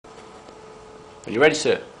Are you ready,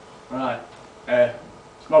 sir? Right.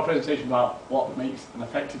 It's my presentation about what makes an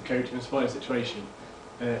effective coach in a sporting situation.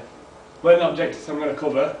 Learning objectives I'm going to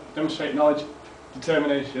cover: demonstrate knowledge,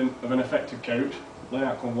 determination of an effective coach. Learn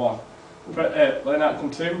outcome 1. Learn outcome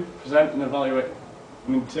 2: present and evaluate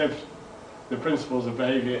and interpret the principles of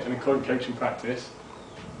behaviour in a current coaching practice.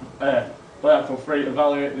 Learn outcome 3: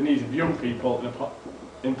 evaluate the needs of young people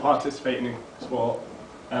in participating in sport.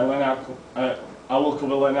 I will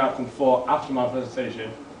cover learn outcome 4 after my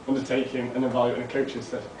presentation: undertaking and evaluating a coaching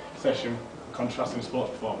session contrasting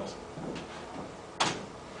sports performance.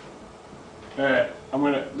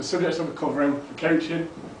 The subjects I'll be covering are coaching,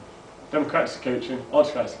 democratic coaching,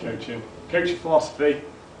 autocratic coaching, coaching philosophy,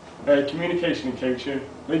 communication in coaching,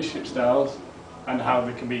 leadership styles and how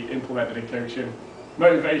they can be implemented in coaching,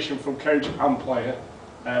 motivation from coach and player,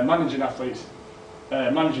 managing athletes,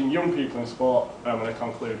 managing young people in sport, and I'm going to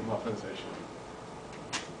conclude my presentation.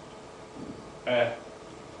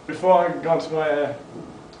 Before I go on to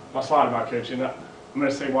my slide about coaching, I'm going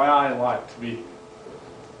to say why I like to be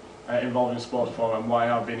involved in sports and why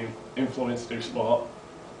I've been influenced to do sport.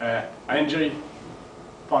 I enjoy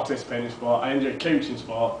participating in sport, I enjoy coaching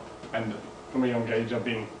sport, and from a young age I've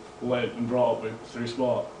been led and brought up through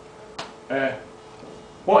sport.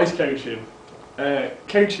 What is coaching?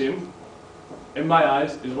 Coaching, in my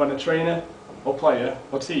eyes, is when a trainer or player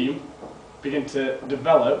or team begin to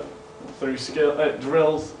develop through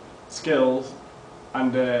drills, skills,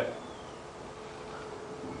 and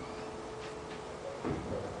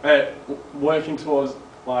working towards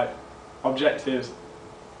objectives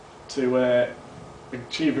to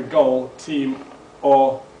achieve a goal, team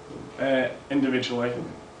or individually,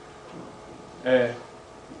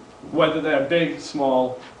 whether they're big,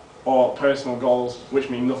 small or personal goals which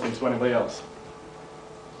mean nothing to anybody else.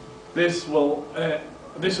 This all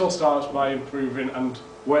starts by improving and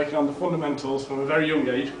working on the fundamentals from a very young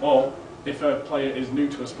age, or if a player is new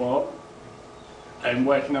to a sport, and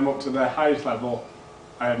working them up to their highest level,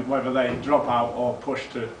 and whether they drop out or push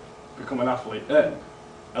to become an athlete,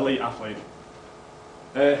 elite athlete.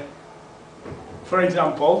 For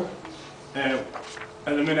example, at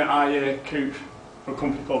the minute I coach for a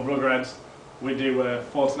company called Ruggerheads. We do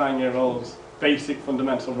 4 to 9-year-olds basic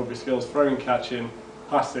fundamental rugby skills: throwing, catching,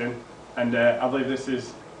 passing, and I believe this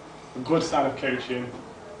is a good sign of coaching,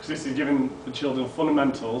 because this is giving the children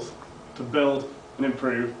fundamentals to build and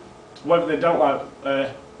improve. Whether they don't like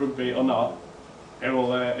rugby or not, it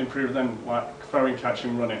will improve them, like throwing,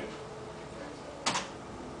 catching, running.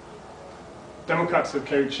 Democratic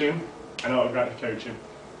coaching and autocratic coaching.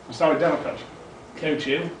 We'll start with democratic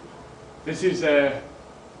coaching. This is a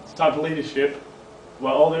type of leadership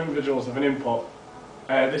where all the individuals have an input.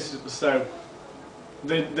 There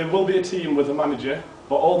will be a team with a manager,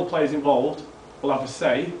 but all the players involved will have a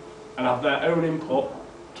say and have their own input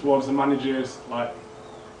towards the manager's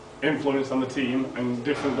influence on the team and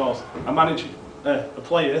different goals. A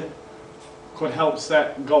player could help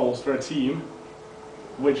set goals for a team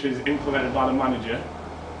which is implemented by the manager.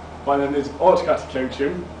 But then there's autocratic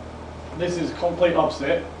coaching. This is complete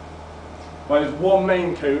opposite, where there's one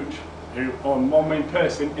main coach or one main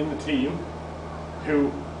person in the team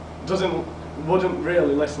who wouldn't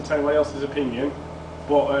really listen to anybody else's opinion,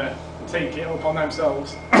 but take it upon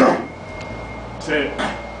themselves to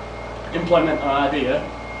implement an idea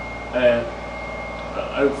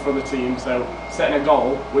for the team. So setting a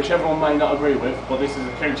goal which everyone may not agree with, but this is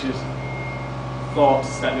the coach's thought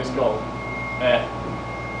to set this goal.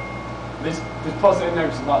 There's positive and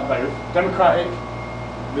negative about both. Democratic,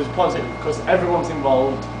 there's positive because everyone's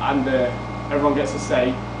involved and everyone gets a say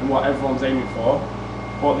in what everyone's aiming for.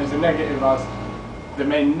 But there's a negative as there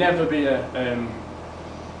may never be a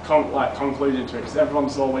conclusion to it, because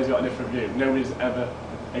everyone's always got a different view. Nobody's ever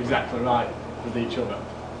exactly right with each other.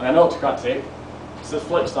 And then autocratic, it's the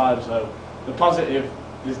flip side. So the positive,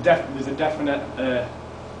 there's a definite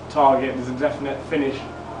target, there's a definite finish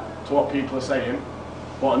to what people are saying,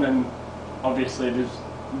 and then obviously there's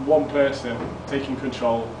one person taking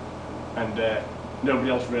control and nobody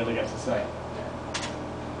else really gets a say.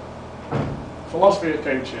 Philosophy of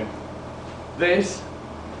coaching. This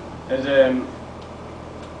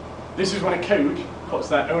is when a coach puts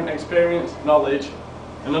their own experience, knowledge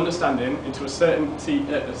and understanding into a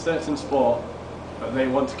certain sport that they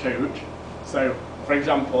want to coach. So, for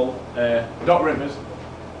example, Doc Rivers,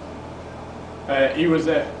 he was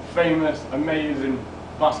a famous, amazing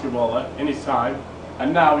basketballer in his time,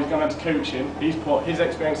 and now he's gone into coaching. He's put his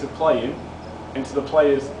experience of playing into the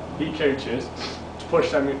players he coaches to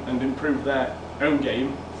push them and improve their own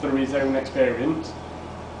game through his own experience.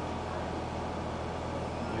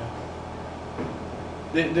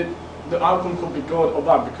 the outcome could be good or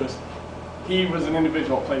bad because he was an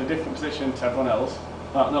individual that played a different position to everyone else.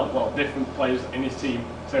 Different players in his team.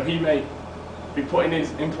 So he may be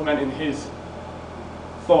implementing his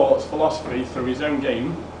thoughts, philosophy through his own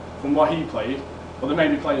game from what he played. But there may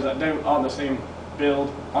be players that aren't the same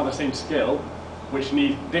build, aren't the same skill, which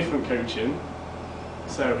need different coaching.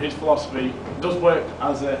 So his philosophy does work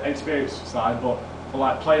as an experienced side, but for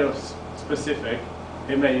like players specific,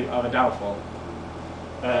 it may have a downfall.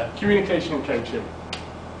 Communication and coaching.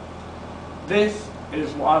 This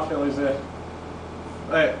is what I feel is a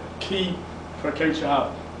key for a coach to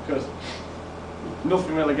have, because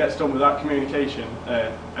nothing really gets done without communication.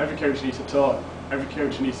 Every coach needs to talk, every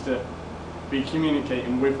coach needs to be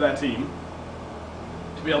communicating with their team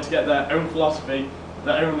to be able to get their own philosophy,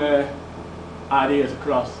 their own ideas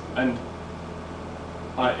across. And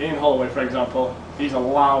Ian Holloway, for example, he's a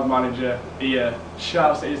loud manager. He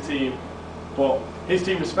shouts at his team, but his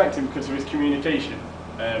team respect him because of his communication.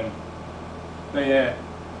 They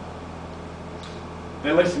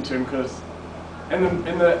listen to him because in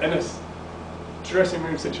a dressing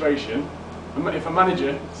room situation, if a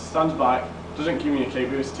manager stands back, doesn't communicate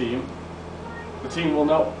with his team, the team won't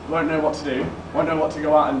know what to do, won't know what to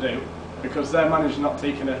go out and do, because their manager's not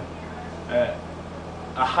taking a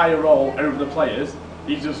higher role over the players.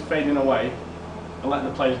 He's just fading away and letting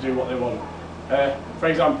the players do what they want. For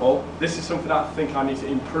example, this is something I think I need to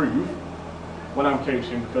improve when I'm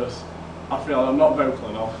coaching, because I feel I'm not vocal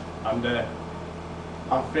enough, and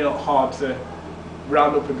I feel it hard to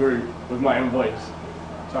round up a group with my own voice.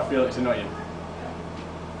 So I feel it's annoying.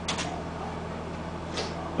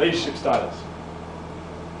 Leadership styles.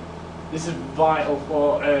 This is vital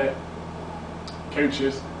for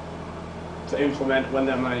coaches to implement when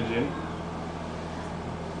they're managing.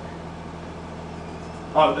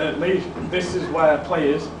 This is where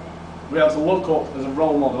players will be able to look up as a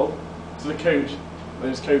role model to the coach that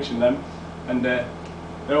is coaching them, and they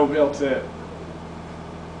will be able to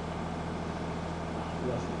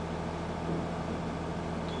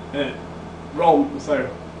So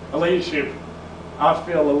a leadership, I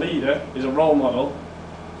feel a leader is a role model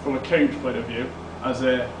from a coach point of view. As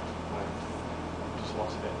a just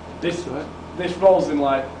lost it. This rolls in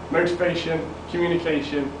like motivation,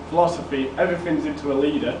 communication, philosophy. Everything's into a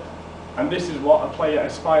leader, and this is what a player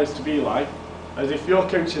aspires to be like. As if your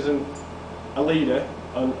coach isn't a leader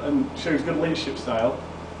and shows good leadership style,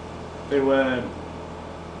 you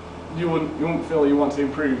wouldn't feel you want to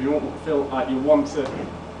improve. You won't feel like you want to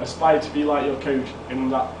aspire to be like your coach in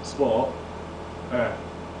that sport,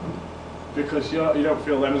 because you don't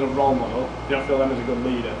feel them as a role model. You don't feel them as a good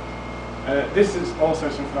leader. This is also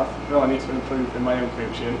something I feel I need to improve in my own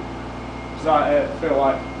coaching, because I feel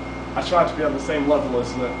like I try to be on the same level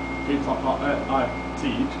as the people I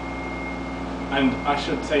teach, and I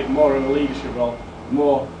should take more of a leadership role,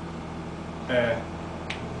 more as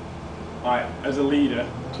a leader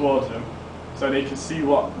towards them, so they can see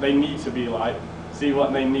what they need to be like, see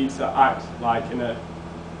what they need to act like in a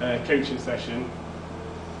coaching session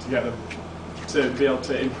to get them to be able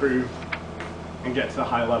to improve and get to a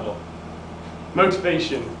high level.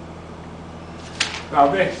 Motivation. Now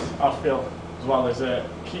this, I feel, as well, is a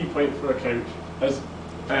key point for a coach, as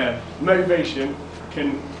motivation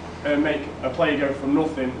can make a player go from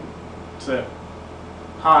nothing to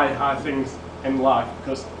high things in life,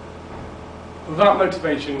 because without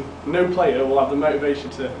motivation, no player will have the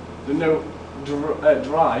motivation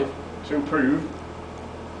drive to improve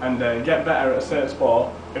and get better at a certain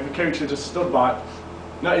sport if a coach had just stood back,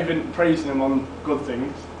 not even praising them on good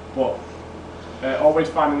things, but always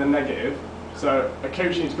finding the negative. So a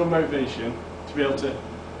coach needs good motivation to be able to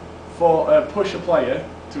push a player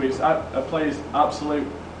to a player's absolute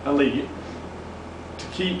elite, to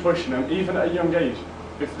keep pushing them even at a young age.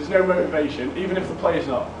 If there's no motivation, even if the player's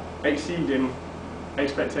not exceeding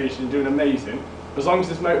expectations, doing amazing, as long as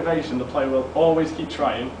there's motivation, the player will always keep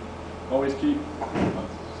trying, always keep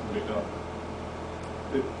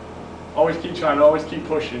trying, always keep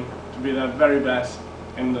pushing to be their very best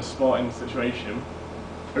in the sporting situation.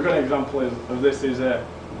 A good example of this is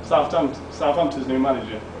Southampton's new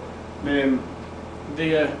manager.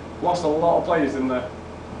 They lost a lot of players in the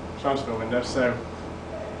transfer window, so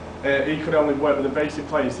he could only work with the basic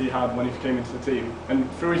players he had when he came into the team.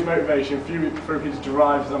 And through his motivation, through his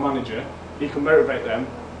drive as a manager, he can motivate them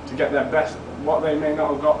to get their best, what they may not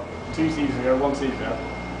have got 2 seasons ago, 1 season ago.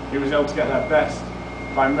 He was able to get their best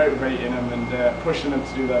by motivating them and pushing them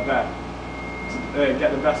to do their best, to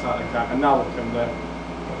get the best out of the can, and now look at them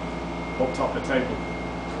up top of the table.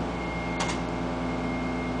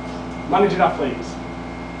 Managing athletes.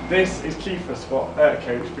 This is key for a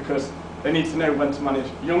coach, because they need to know when to manage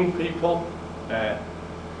young people,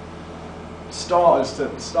 starters to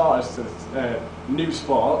new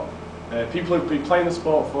sport, people who've been playing the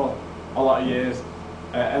sport for a lot of years,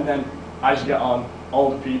 and then as you get on,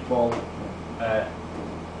 older people,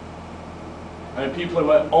 people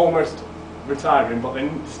who are almost retiring, but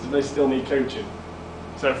they still need coaching.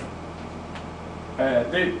 So,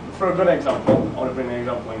 for a good example, I want to bring an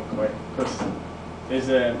example in quick, because there's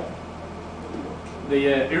the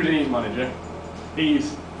Udinese manager.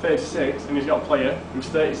 He's 36 and he's got a player who's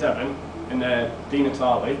 37 in Di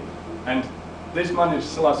Natale, and this manager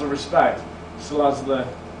still has the respect, still has the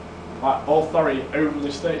authority over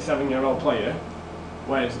this 37-year-old player,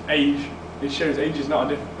 whereas age, it shows age is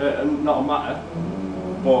not a matter,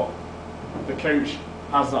 but the coach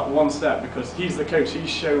has that one step because he's the coach.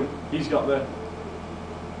 He's got the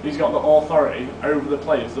authority over the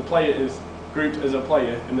players. The player is grouped as a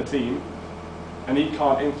player in the team, and he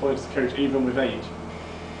can't influence the coach even with age.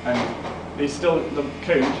 And he's still the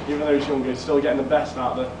coach, even though he's younger. He's still getting the best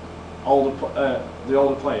out of the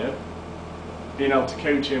older player, being able to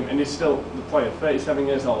coach him, and he's still the player. 37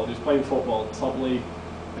 years old. He's playing football, top league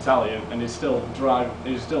Italian, and he's still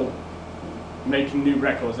making new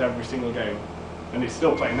records every single game, and he's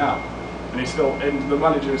still playing now. And the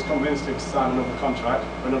manager is convinced him to sign another contract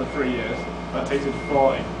for another 3 years. That takes him to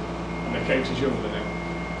 40, and the coach is younger than him.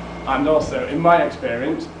 And also, in my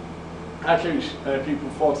experience, I coach people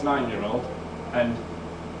 4 to 9-year-old, and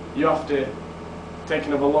you have to take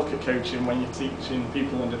another look at coaching when you're teaching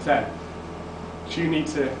people under 10. So you need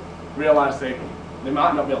to realise they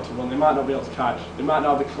might not be able to run, they might not be able to catch, they might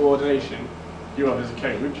not have the coordination you have as a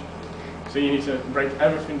coach. So you need to break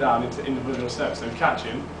everything down into individual steps. So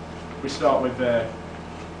catching, we start with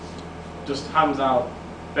just hands out,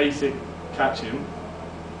 basic catching.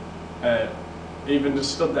 Even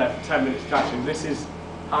just stood there for 10 minutes catching. This is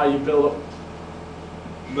how you build up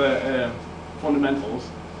the fundamentals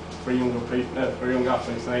for young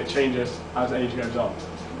athletes, and it changes as age goes on.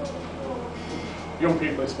 Young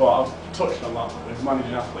people in sport, I've touched on that with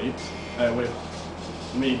managing athletes, with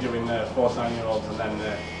me doing 4 to 9-year-olds, and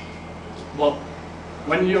then well,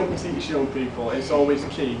 when you teach young people, it's always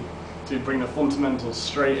key to bring the fundamentals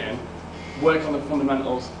straight in, work on the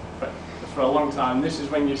fundamentals for a long time. This is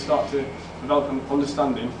when you start to develop an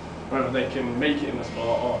understanding whether they can make it in the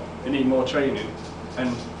sport or they need more training.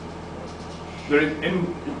 And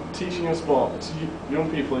in teaching your sport to young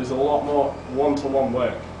people is a lot more one-to-one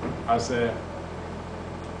work, as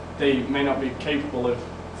they may not be capable of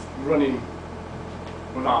running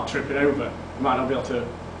without tripping over. They might not be able to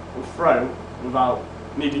throw without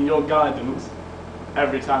needing your guidance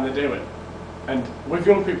every time they do it. And with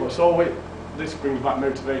young people, it's always, this brings back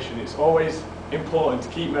motivation. It's always important to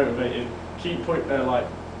keep motivated, keep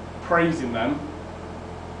praising them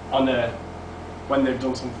on when they've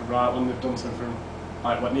done something right, when they've done something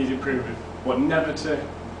what needs improving, but never to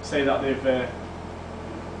say that they've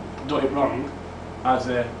done it wrong. As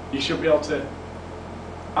you should be able to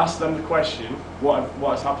ask them the question, what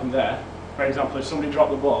has happened there. For example, if somebody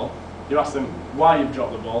dropped the ball, you ask them why you've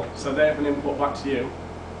dropped the ball, so they have an input back to you,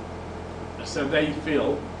 so they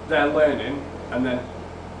feel they're learning, and then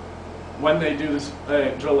when they do this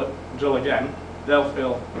drill again, they'll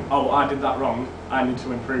feel, oh, I did that wrong, I need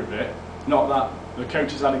to improve it, not that the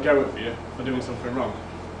coach has had a go at you for doing something wrong.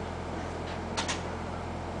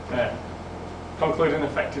 Concluding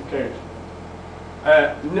effective coach.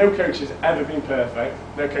 No coach has ever been perfect,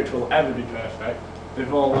 no coach will ever be perfect.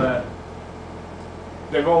 They've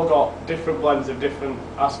all got different blends of different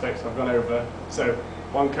aspects I've gone over. So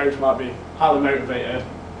one coach might be highly motivated,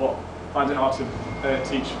 but find it hard to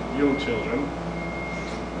teach young children.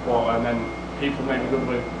 And then people may be good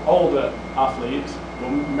with older athletes, but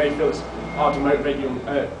may feel it's hard to motivate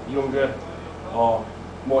younger or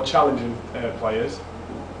more challenging players.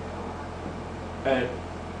 But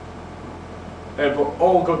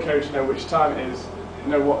all good coaches know which time it is,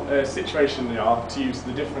 know what situation they are to use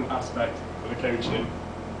the different aspect of the coaching,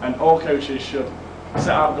 and all coaches should set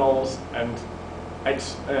out goals and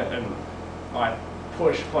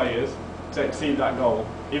push players to exceed that goal,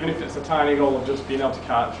 even if it's a tiny goal of just being able to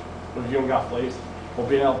catch with young athletes, or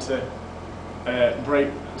being able to break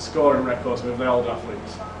scoring records with the older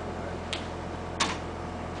athletes.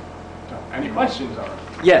 Any questions, Aaron?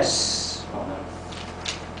 Yes.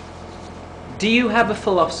 Do you have a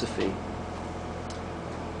philosophy?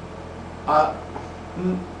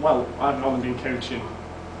 Well, I've only been coaching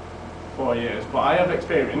 4 years, but I have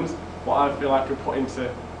experience what I feel I could put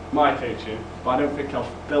into my coaching, but I don't think I've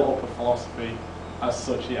built up a philosophy as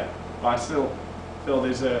such yet. But I still feel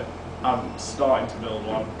I'm starting to build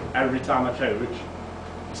one every time I coach,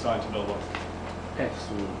 you're starting to build up.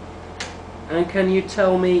 Excellent. And can you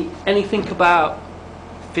tell me anything about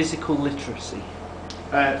physical literacy?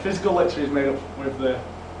 Physical literacy is made up with the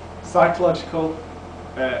psychological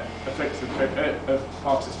effects of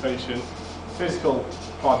participation, physical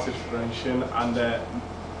participation, and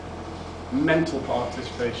mental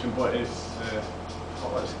participation. But it's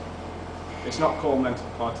not called mental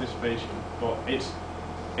participation, but it's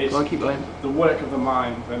Keep going. the work of the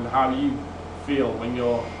mind and how you feel when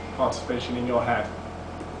you're participation in your head.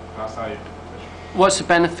 That's how you. What's the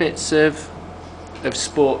benefits of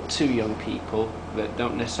sport to young people that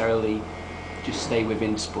don't necessarily just stay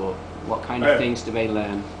within sport? What kind of things do they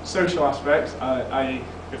learn? Social aspects.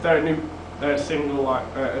 If they're they're single,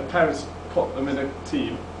 parents put them in a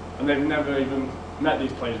team and they've never even met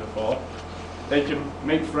these players before, they can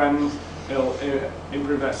make friends. It'll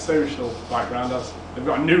improve their social background as they've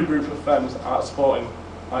got a new group of friends at a sporting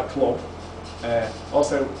club.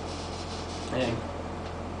 Also,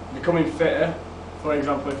 becoming fitter. For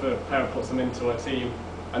example, if a parent puts them into a team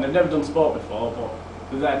and they've never done sport before, but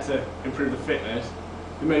they're there to improve the fitness,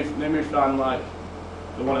 they may find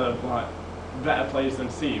they're one of the better players than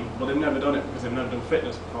the team, but they've never done it because they've never done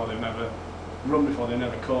fitness before, they've never run before, they've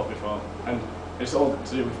never caught before, and it's all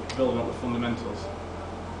to do with building up the fundamentals.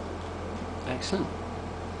 Excellent.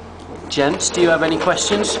 Gents, do you have any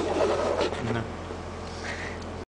questions? No.